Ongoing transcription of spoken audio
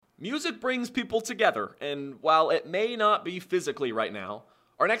Music brings people together, and while it may not be physically right now,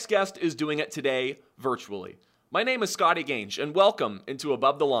 our next guest is doing it today virtually. My name is Scotty Gange, and welcome into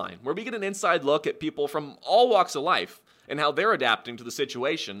Above the Line, where we get an inside look at people from all walks of life and how they're adapting to the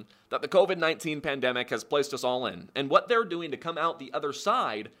situation that the COVID-19 pandemic has placed us all in, and what they're doing to come out the other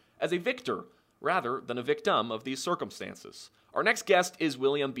side as a victor rather than a victim of these circumstances. Our next guest is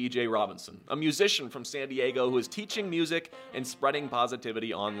William B.J. Robinson, a musician from San Diego who is teaching music and spreading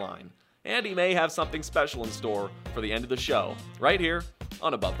positivity online. And he may have something special in store for the end of the show, right here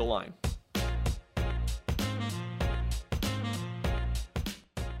on Above the Line.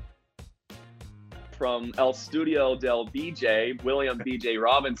 From El Studio del BJ, William B.J.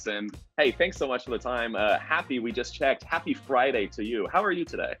 Robinson. Hey, thanks so much for the time. We just checked. Happy Friday to you. How are you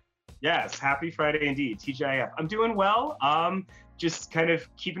today? Yes, happy Friday indeed, TGIF. I'm doing well. Just kind of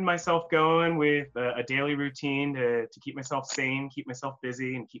keeping myself going with a daily routine to keep myself sane, keep myself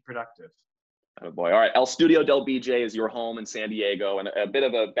busy, and keep productive. Oh boy. All right. El Studio del BJ is your home in San Diego, and a bit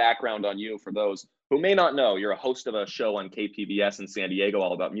of a background on you for those who may not know. You're a host of a show on KPBS in San Diego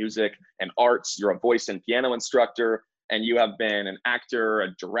all about music and arts. You're a voice and piano instructor, and you have been an actor,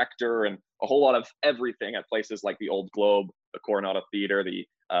 a director, and a whole lot of everything at places like the Old Globe, the Coronado Theater, the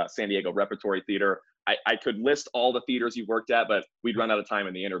San Diego Repertory Theater. I could list all the theaters you've worked at, but we'd run out of time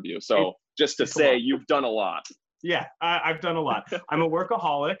in the interview. So just to say, you've done a lot. Yeah, I've done a lot. I'm a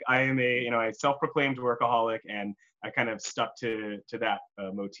workaholic. I am a self-proclaimed workaholic, and I kind of stuck to that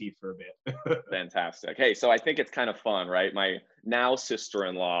motif for a bit. Fantastic. Hey, so I think it's kind of fun, right? My now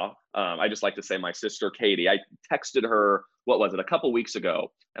sister-in-law, I just like to say my sister Katie, I texted her, what was it, a couple weeks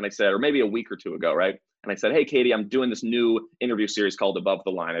ago, and I said, or maybe a week or two ago, right? And I said, hey, Katie, I'm doing this new interview series called Above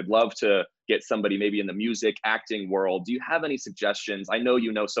the Line. I'd love to get somebody maybe in the music, acting world. Do you have any suggestions? I know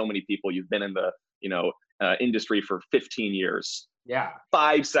you know so many people. You've been in the, industry for 15 years. Yeah.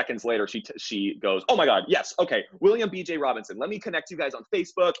 5 seconds later, she goes, oh my God, yes, okay, William B.J. Robinson. Let me connect you guys on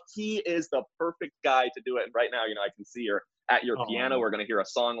Facebook. He is the perfect guy to do it. And right now, I can see you're at your piano. We're going to hear a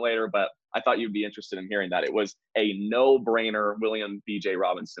song later, but I thought you'd be interested in hearing that. It was a no-brainer, William B.J.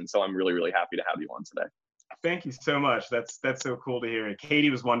 Robinson. So I'm really, really happy to have you on today. Thank you so much. That's so cool to hear.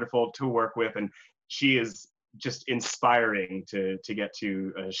 Katie was wonderful to work with, and she is just inspiring to get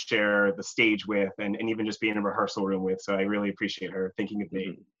to share the stage with and even just be in a rehearsal room with. So I really appreciate her thinking of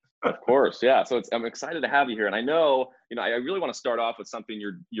me. Of course, yeah. So I'm excited to have you here. And I know, I really want to start off with something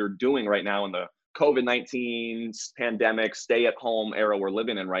you're doing right now in the COVID-19 pandemic, stay-at-home era we're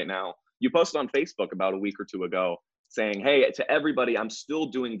living in right now. You posted on Facebook about a week or two ago saying, hey, to everybody, I'm still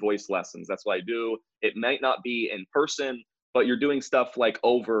doing voice lessons. That's what I do. It might not be in person, but you're doing stuff like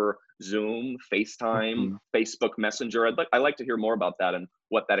over Zoom, FaceTime, Facebook Messenger. I like to hear more about that and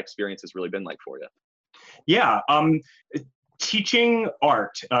what that experience has really been like for you. Yeah, teaching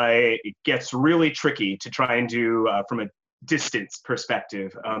art it gets really tricky to try and do from a distance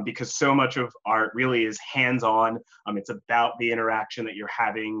perspective because so much of art really is hands-on. It's about the interaction that you're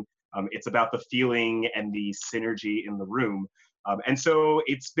having. It's about the feeling and the synergy in the room. And so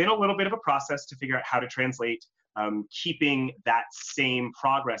it's been a little bit of a process to figure out how to translate keeping that same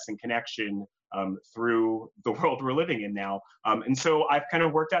progress and connection through the world we're living in now. And so I've kind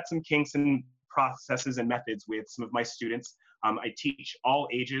of worked out some kinks and processes and methods with some of my students. I teach all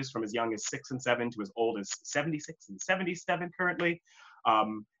ages from as young as 6 and 7 to as old as 76 and 77 currently.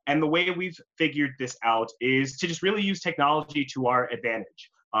 And the way we've figured this out is to just really use technology to our advantage.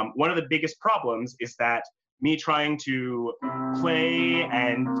 One of the biggest problems is that me trying to play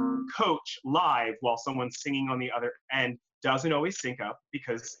and coach live while someone's singing on the other end doesn't always sync up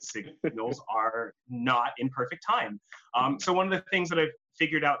because signals are not in perfect time. So one of the things that I've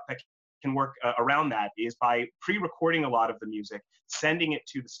figured out that can work around that is by pre-recording a lot of the music, sending it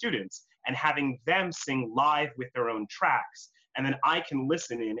to the students, and having them sing live with their own tracks. And then I can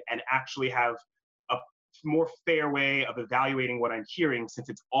listen in and actually have a more fair way of evaluating what I'm hearing, since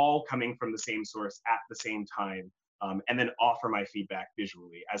it's all coming from the same source at the same time, and then offer my feedback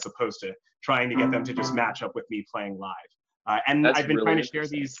visually, as opposed to trying to get them to just match up with me playing live. And I've been trying to share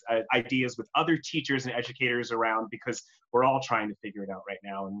these ideas with other teachers and educators around, because we're all trying to figure it out right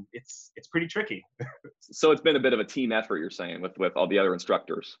now, and it's pretty tricky. So it's been a bit of a team effort, you're saying, with all the other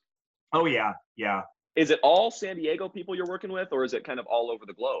instructors. Oh yeah, yeah. Is it all San Diego people you're working with, or is it kind of all over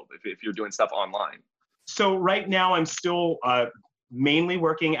the globe if you're doing stuff online? So right now I'm still mainly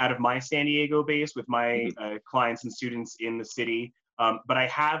working out of my San Diego base with my clients and students in the city. But I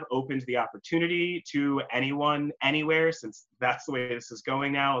have opened the opportunity to anyone, anywhere, since that's the way this is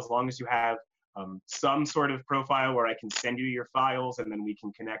going now. As long as you have some sort of profile where I can send you your files and then we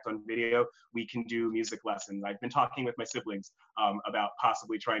can connect on video. We can do music lessons. I've been talking with my siblings about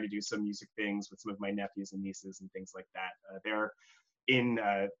possibly trying to do some music things with some of my nephews and nieces and things like that. They're in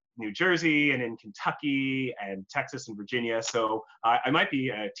New Jersey and in Kentucky and Texas and Virginia. So I might be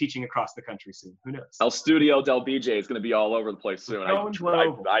teaching across the country soon. Who knows? El Studio Del BJ is going to be all over the place soon.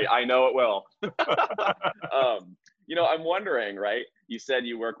 I know it will. I'm wondering, right? You said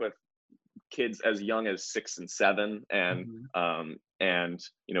you work with kids as young as 6 and 7 and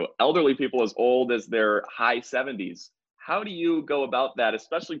elderly people as old as their high 70s. How do you go about that,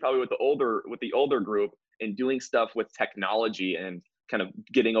 especially probably with the older group, and doing stuff with technology and kind of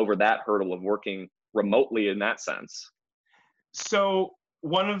getting over that hurdle of working remotely in that sense? So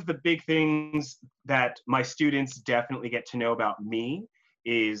one of the big things that my students definitely get to know about me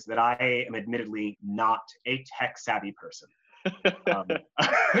is that I am admittedly not a tech savvy person.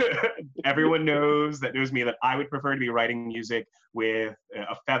 Everyone knows me that I would prefer to be writing music with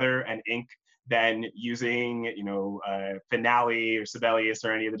a feather and ink than using, Finale or Sibelius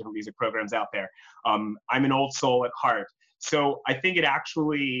or any of the different music programs out there. I'm an old soul at heart. So I think it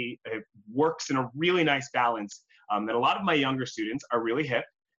actually works in a really nice balance that a lot of my younger students are really hip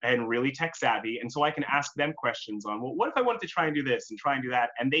and really tech savvy. And so I can ask them questions on, well, what if I wanted to try and do this and try and do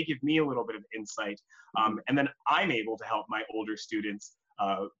that? And they give me a little bit of insight. And then I'm able to help my older students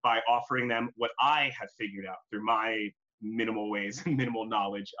by offering them what I have figured out through my minimal ways and minimal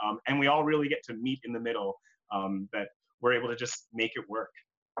knowledge. And we all really get to meet in the middle, that we're able to just make it work.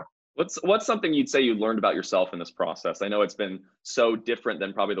 What's something you'd say you learned about yourself in this process? I know it's been so different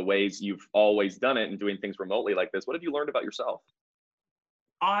than probably the ways you've always done it and doing things remotely like this. What have you learned about yourself?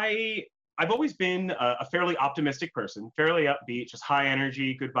 I've always been a fairly optimistic person, fairly upbeat, just high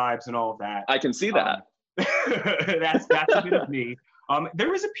energy, good vibes, and all of that. I can see that. That's a bit of me. There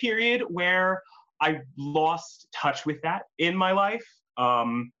was a period where I lost touch with that in my life.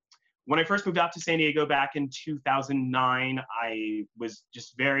 When I first moved out to San Diego back in 2009, I was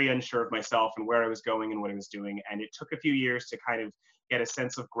just very unsure of myself and where I was going and what I was doing. And it took a few years to kind of get a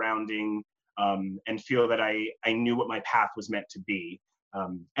sense of grounding and feel that I knew what my path was meant to be.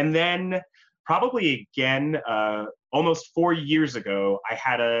 And then probably again, almost 4 years ago, I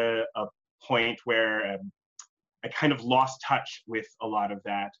had a point where I kind of lost touch with a lot of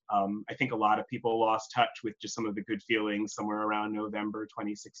that. I think a lot of people lost touch with just some of the good feelings somewhere around November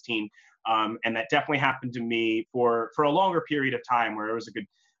 2016. And that definitely happened to me for a longer period of time, where it was a good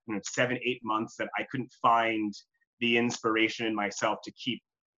 7-8 months that I couldn't find the inspiration in myself to keep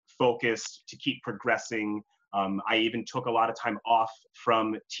focused, to keep progressing. I even took a lot of time off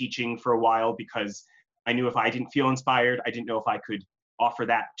from teaching for a while because I knew if I didn't feel inspired, I didn't know if I could offer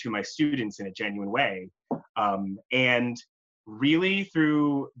that to my students in a genuine way. And really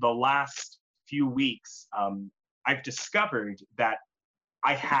through the last few weeks, I've discovered that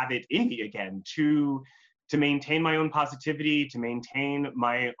I have it in me again to maintain my own positivity, to maintain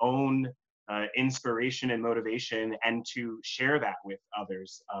my own inspiration and motivation, and to share that with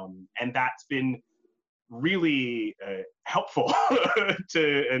others. And that's been really helpful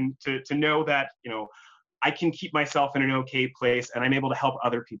to know that I can keep myself in an okay place, and I'm able to help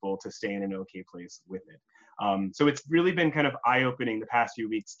other people to stay in an okay place with it. So it's really been kind of eye-opening the past few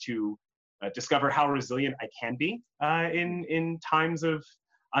weeks to discover how resilient I can be in times of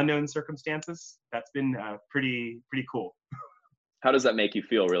unknown circumstances. That's been pretty cool. How does that make you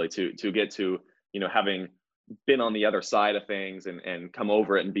feel, really, to get to having been on the other side of things and come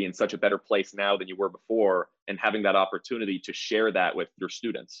over it and be in such a better place now than you were before, and having that opportunity to share that with your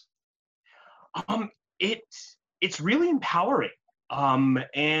students? It's really empowering.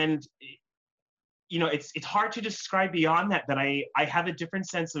 And it's hard to describe beyond that I have a different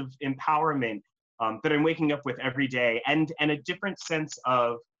sense of empowerment that I'm waking up with every day, and a different sense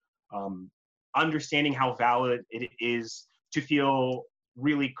of understanding how valid it is to feel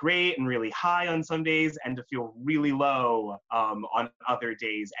really great and really high on some days, and to feel really low on other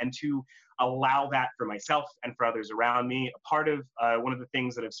days, and to allow that for myself and for others around me. A part of one of the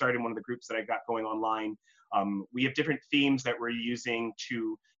things that I've started in one of the groups that I've got going online, we have different themes that we're using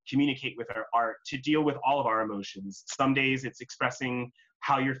to communicate with our art, to deal with all of our emotions. Some days it's expressing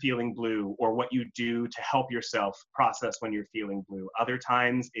how you're feeling blue, or what you do to help yourself process when you're feeling blue. Other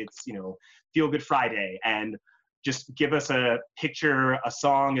times it's, Feel Good Friday, and just give us a picture, a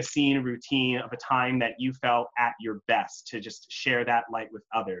song, a scene, a routine of a time that you felt at your best, to just share that light with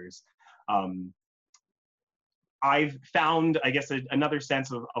others. I've found, I guess, another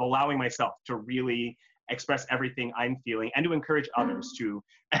sense of allowing myself to really express everything I'm feeling and to encourage others to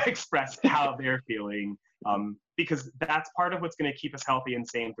express how they're feeling. Because that's part of what's going to keep us healthy and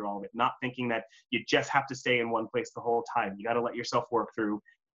sane through all of it. Not thinking that you just have to stay in one place the whole time. You got to let yourself work through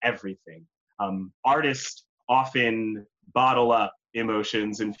everything. Artists often bottle up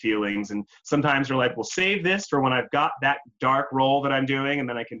emotions and feelings, and sometimes we're like, we'll save this for when I've got that dark role that I'm doing, and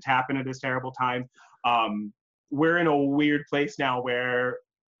then I can tap into this terrible time. We're in a weird place now where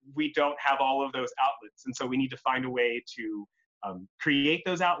we don't have all of those outlets, and so we need to find a way to create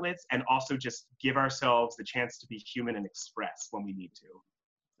those outlets and also just give ourselves the chance to be human and express when we need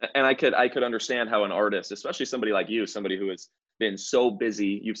to. And I could understand how an artist, especially somebody like you, somebody who has been so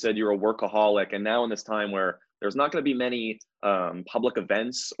busy, you've said you're a workaholic, and now in this time where there's not going to be many public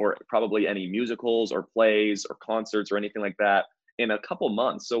events or probably any musicals or plays or concerts or anything like that in a couple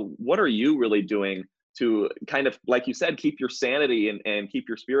months. So what are you really doing to kind of, like you said, keep your sanity and keep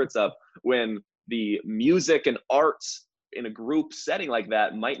your spirits up when the music and arts in a group setting like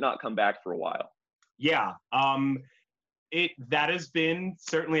that might not come back for a while? Yeah, that has been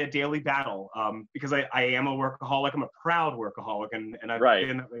certainly a daily battle, because I am a workaholic. I'm a proud workaholic, and I've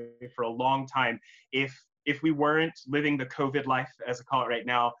been that way for a long time. If we weren't living the COVID life, as I call it right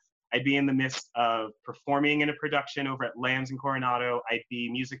now, I'd be in the midst of performing in a production over at Lambs in Coronado. I'd be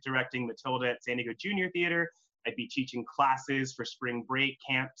music directing Matilda at San Diego Junior Theater. I'd be teaching classes for spring break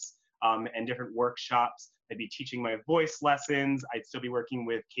camps and different workshops. I'd be teaching my voice lessons. I'd still be working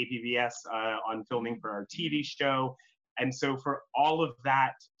with KPVS on filming for our TV show. And so for all of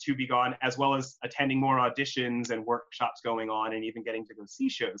that to be gone, as well as attending more auditions and workshops going on and even getting to go see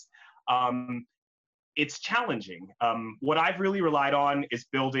shows, it's challenging. What I've really relied on is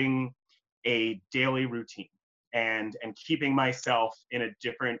building a daily routine and keeping myself in a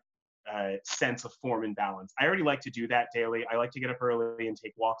different sense of form and balance. I already like to do that daily. I like to get up early and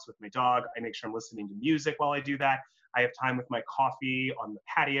take walks with my dog. I make sure I'm listening to music while I do that. I have time with my coffee on the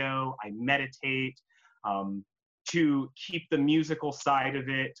patio. I meditate. To keep the musical side of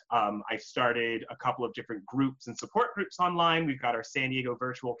it, I started a couple of different groups and support groups online. We've got our San Diego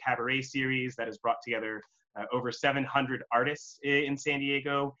Virtual Cabaret Series that has brought together over 700 artists in San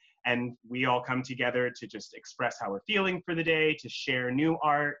Diego. And we all come together to just express how we're feeling for the day, to share new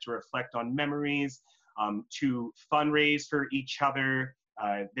art, to reflect on memories, to fundraise for each other.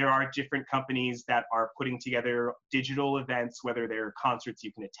 There are different companies that are putting together digital events, whether they're concerts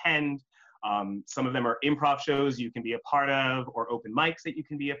you can attend. Some of them are improv shows you can be a part of, or open mics that you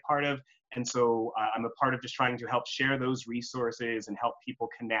can be a part of. And so I'm a part of just trying to help share those resources and help people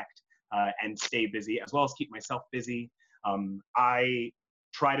connect and stay busy, as well as keep myself busy. I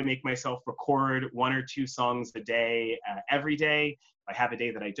try to make myself record 1 or 2 songs a day, every day. If I have a day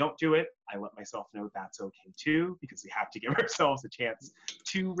that I don't do it, I let myself know that's okay too, because we have to give ourselves a chance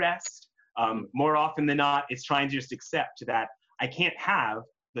to rest. More often than not, it's trying to just accept that I can't have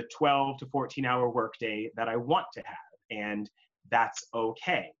the 12 to 14 hour workday that I want to have. And that's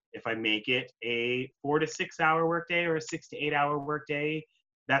okay. If I make it a 4 to 6 hour workday or a 6 to 8 hour workday,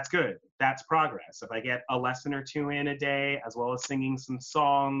 that's good. That's progress. If I get a lesson or 2 in a day, as well as singing some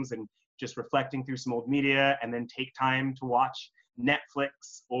songs and just reflecting through some old media, and then take time to watch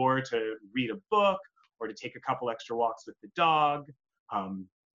Netflix or to read a book or to take a couple extra walks with the dog,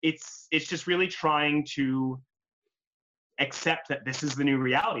 it's just really trying to accept that this is the new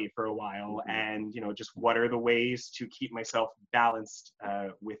reality for a while, and just what are the ways to keep myself balanced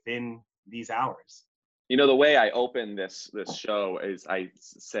within these hours. The way I open this show is I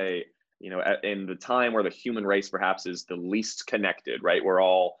say, in the time where the human race perhaps is the least connected, right? We're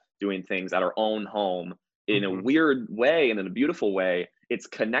all doing things at our own home in a weird way, and in a beautiful way. It's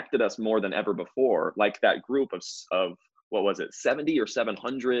connected us more than ever before. Like that group of what was it, 70 or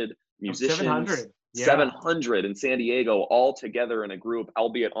 700 musicians? 700. Yeah. 700 in San Diego, all together in a group,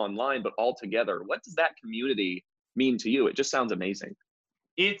 albeit online, but all together. What does that community mean to you? It just sounds amazing.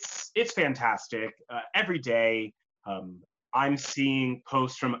 It's fantastic. Every day, I'm seeing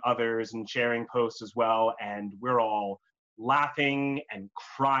posts from others and sharing posts as well, and we're all laughing and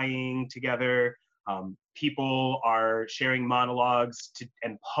crying together. People are sharing monologues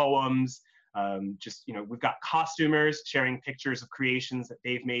and poems. We've got costumers sharing pictures of creations that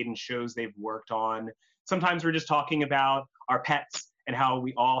they've made and shows they've worked on. Sometimes we're just talking about our pets and how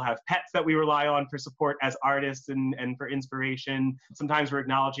we all have pets that we rely on for support as artists and for inspiration. Sometimes we're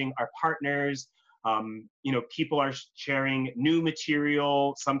acknowledging our partners. People are sharing new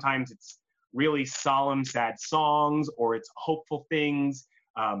material. Sometimes it's really solemn, sad songs, or it's hopeful things.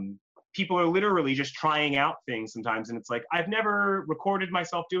 People are literally just trying out things sometimes, and it's like, I've never recorded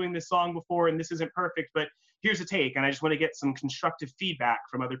myself doing this song before, and this isn't perfect, but here's a take, and I just want to get some constructive feedback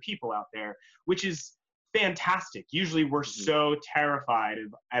from other people out there, which is fantastic. Usually we're so terrified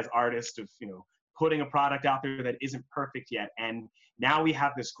of, as artists of, putting a product out there that isn't perfect yet. And now we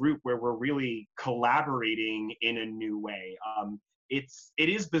have this group where we're really collaborating in a new way. It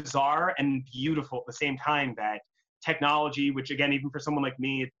is bizarre and beautiful at the same time that technology, which again, even for someone like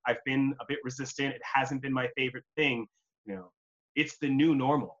me, I've been a bit resistant. It hasn't been my favorite thing. It's the new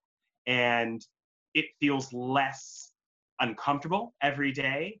normal, and it feels less uncomfortable every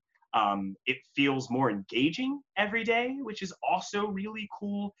day. It feels more engaging every day, which is also really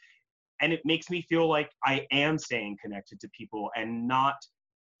cool. And it makes me feel like I am staying connected to people and not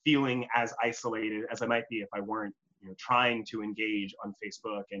feeling as isolated as I might be if I weren't, trying to engage on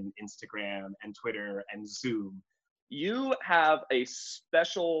Facebook and Instagram and Twitter and Zoom. You have a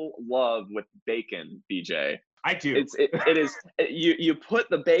special love with bacon, BJ. I do. You put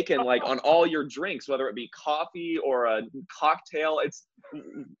the bacon like on all your drinks, whether it be coffee or a cocktail. It's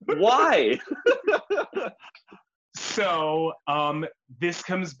why? So this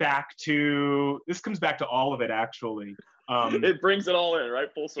comes back to all of it, actually. It brings it all in, right?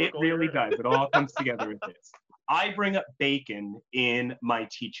 Full circle. It really does. It all comes together with this. I bring up bacon in my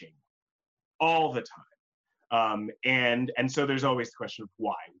teaching all the time. And so there's always the question of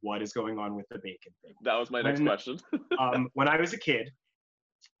why. What is going on with the bacon thing? That was my next question. When I was a kid,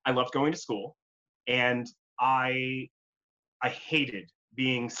 I loved going to school, and I hated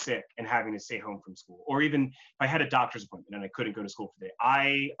being sick and having to stay home from school, or even if I had a doctor's appointment and I couldn't go to school for the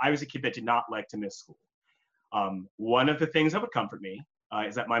day. I was a kid that did not like to miss school. One of the things that would comfort me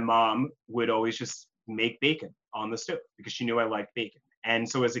is that my mom would always just make bacon on the stove because she knew I liked bacon. And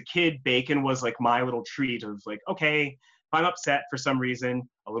so as a kid, bacon was like my little treat of like, okay, if I'm upset for some reason,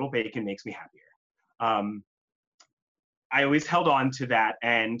 a little bacon makes me happier. I always held on to that.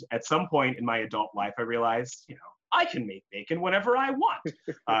 And at some point in my adult life, I realized, I can make bacon whenever I want,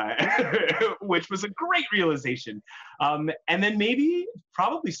 which was a great realization. And then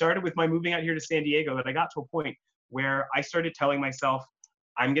probably started with my moving out here to San Diego, that I got to a point where I started telling myself,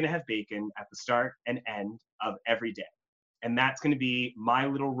 I'm going to have bacon at the start and end of every day. And that's going to be my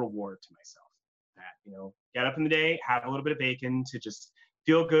little reward to myself. That, get up in the day, have a little bit of bacon to just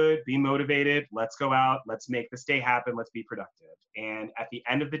feel good, be motivated. Let's go out. Let's make this day happen. Let's be productive. And at the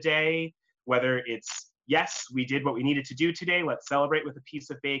end of the day, whether it's, yes, we did what we needed to do today, let's celebrate with a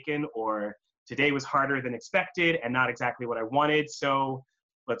piece of bacon, or today was harder than expected and not exactly what I wanted, so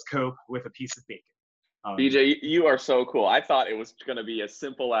let's cope with a piece of bacon. BJ, you are so cool. I thought it was going to be as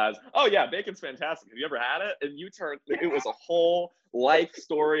simple as, oh yeah, bacon's fantastic. Have you ever had it? And it was a whole life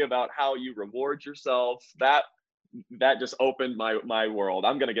story about how you reward yourself. That just opened my world.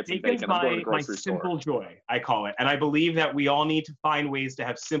 I'm going to get some bacon. I'm going to the grocery store. My simple joy, I call it. And I believe that we all need to find ways to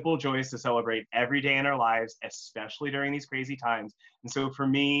have simple joys to celebrate every day in our lives, especially during these crazy times. And so for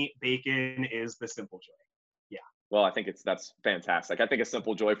me, bacon is the simple joy. Yeah. Well, I think that's fantastic. I think a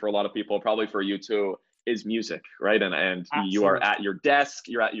simple joy for a lot of people, probably for you too, is music, right? And you are at your desk,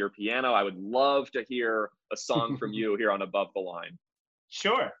 you're at your piano. I would love to hear a song from you here on Above the Line.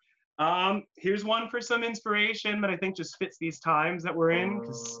 Sure. Here's one for some inspiration that I think just fits these times that we're in,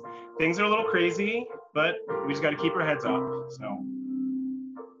 because things are a little crazy, but we just got to keep our heads up. So,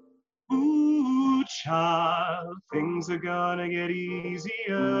 ooh, child, things are gonna get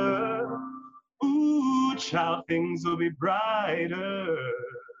easier. Ooh, child, things will be brighter.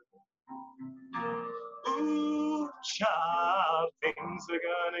 Ooh, child, things are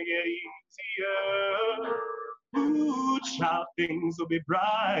gonna get easier. Ooh, child, things will be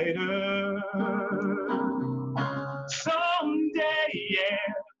brighter. Someday,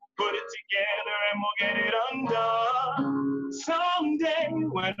 yeah, put it together and we'll get it undone. Someday,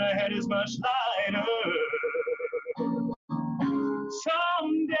 when our head is much lighter.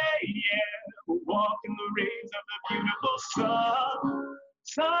 Someday, yeah, we'll walk in the rays of the beautiful sun.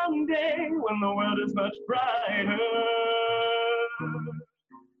 Someday, when the world is much brighter.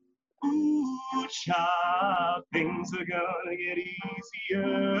 Ooh, child, things are gonna get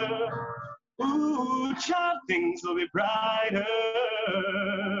easier. Ooh, child, things will be brighter.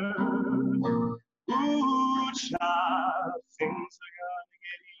 Ooh, child, things are gonna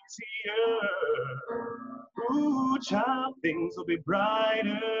get easier. Ooh, child, things will be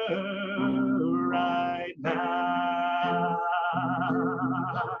brighter right now.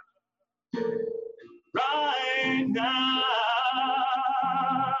 Right now.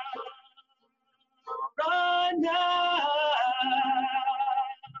 Right now.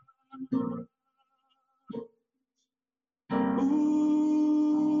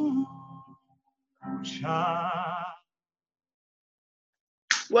 Ooh, child.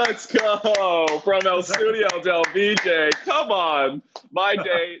 Let's go from El Studio del BJ. Come on. My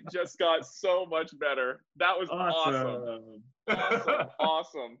day just got so much better. That was awesome.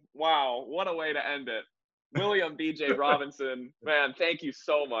 Awesome. Wow. What a way to end it. William BJ Robinson, man, thank you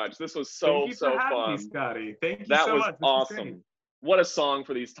so much. This was so fun. Me, Scotty. Thank you that so was much. This awesome. What a song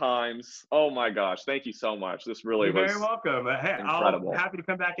for these times. Oh my gosh. Thank you so much. This really You're was very welcome. Hey, incredible. I'm happy to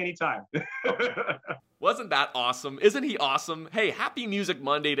come back anytime. Wasn't that awesome? Isn't he awesome? Hey, happy Music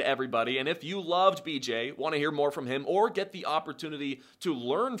Monday to everybody. And if you loved BJ, want to hear more from him, or get the opportunity to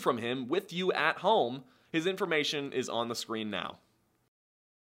learn from him with you at home, his information is on the screen now.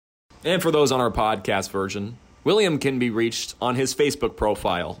 And for those on our podcast version, William can be reached on his Facebook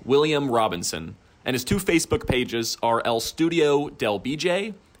profile, William Robinson. And his two Facebook pages are El Studio del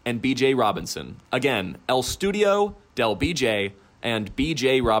BJ and BJ Robinson. Again, El Studio del BJ and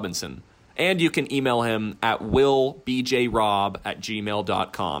BJ Robinson. And you can email him at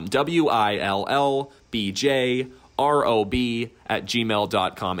willbjrob@gmail.com.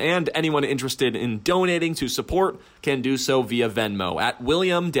 WILLBJROB@gmail.com. And anyone interested in donating to support can do so via Venmo at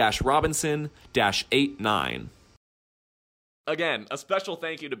William-Robinson-89. Again, a special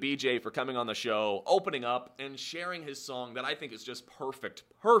thank you to BJ for coming on the show, opening up, and sharing his song that I think is just perfect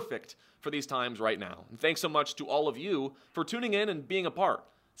for these times right now. And thanks so much to all of you for tuning in and being a part.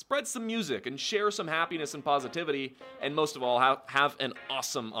 Spread some music and share some happiness and positivity, and most of all, have an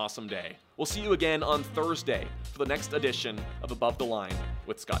awesome day. We'll see you again on Thursday for the next edition of Above the Line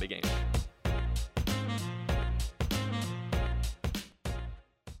with Scotty Gaines.